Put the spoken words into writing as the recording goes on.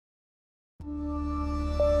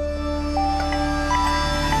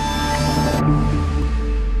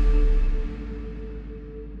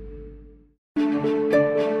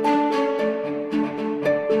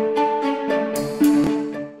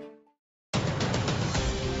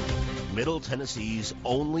Middle Tennessee's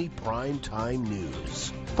only primetime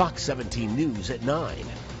news. Fox 17 News at 9.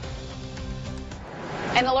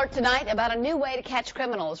 An alert tonight about a new way to catch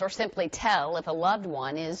criminals or simply tell if a loved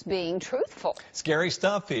one is being truthful. Scary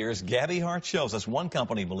stuff here. As Gabby Hart shows us, one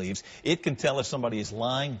company believes it can tell if somebody is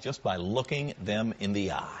lying just by looking them in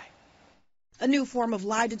the eye. A new form of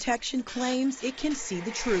lie detection claims it can see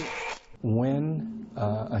the truth. When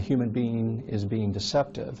a human being is being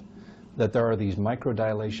deceptive, that there are these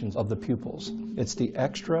microdilations of the pupils. It's the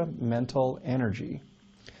extra mental energy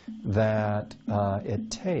that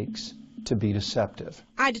it takes to be deceptive.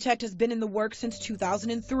 EyeDetect has been in the works since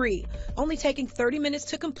 2003. Only taking 30 minutes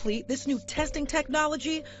to complete, this new testing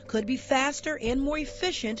technology could be faster and more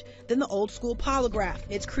efficient than the old school polygraph.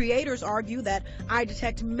 Its creators argue that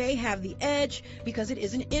EyeDetect may have the edge because it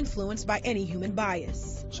isn't influenced by any human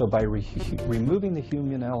bias. So by removing the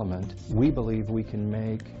human element, we believe we can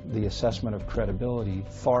make the assessment of credibility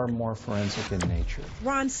far more forensic in nature.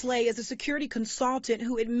 Ron Slay is a security consultant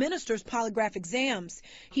who administers polygraph exams.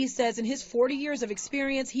 He says in his 40 years of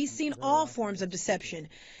experience, he's seen all forms of deception,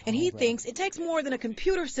 and he thinks it takes more than a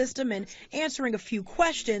computer system and answering a few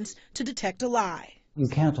questions to detect a lie. You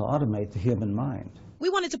can't automate the human mind. We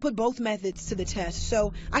wanted to put both methods to the test,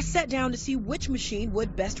 so I sat down to see which machine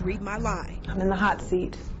would best read my lie. I'm in the hot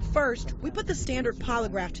seat. First, we put the standard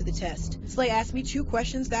polygraph to the test. Slay asked me 2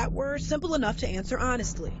 questions that were simple enough to answer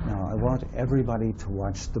honestly. Now, I want everybody to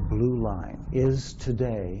watch the blue line. Is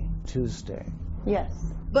today Tuesday? Yes.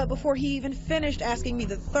 But before he even finished asking me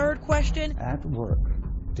the 3rd question, At work,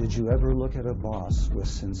 did you ever look at a boss with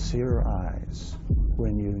sincere eyes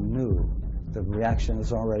when you knew the reaction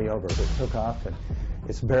is already over? It took off and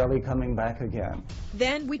it's barely coming back again.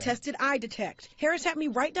 Then we tested EyeDetect. Harris had me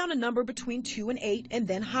write down a number between 2 and 8 and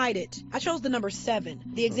then hide it. I chose the number 7.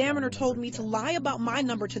 The examiner told me to lie about my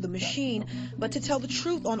number to the machine, but to tell the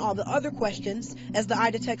truth on all the other questions, as the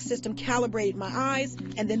EyeDetect system calibrated my eyes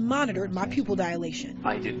and then monitored my pupil dilation.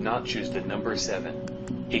 I did not choose the number 7.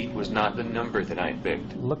 8 was not the number that I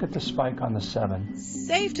picked. Look at the spike on the 7.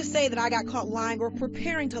 Safe to say that I got caught lying or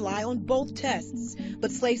preparing to lie on both tests.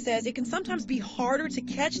 But Slay says it can sometimes be harder to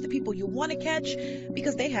catch the people you want to catch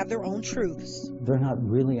because they have their own truths. They're not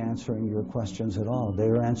really answering your questions at all.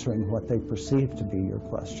 They're answering what they perceive to be your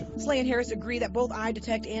questions. Slay and Harris agree that both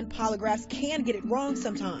EyeDetect and polygraphs can get it wrong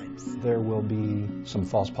sometimes. There will be some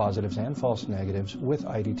false positives and false negatives with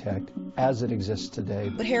EyeDetect as it exists today.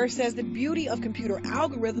 But Harris says the beauty of computer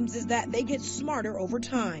algorithms is that they get smarter over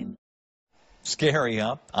time. Scary,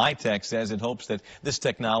 huh? EyeDetect says it hopes that this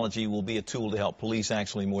technology will be a tool to help police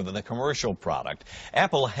actually more than a commercial product.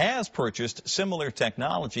 Apple has purchased similar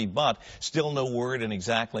technology, but still no word on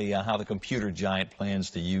exactly how the computer giant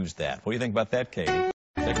plans to use that. What do you think about that, Katie?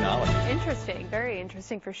 Technology. Interesting, very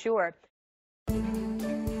interesting for sure.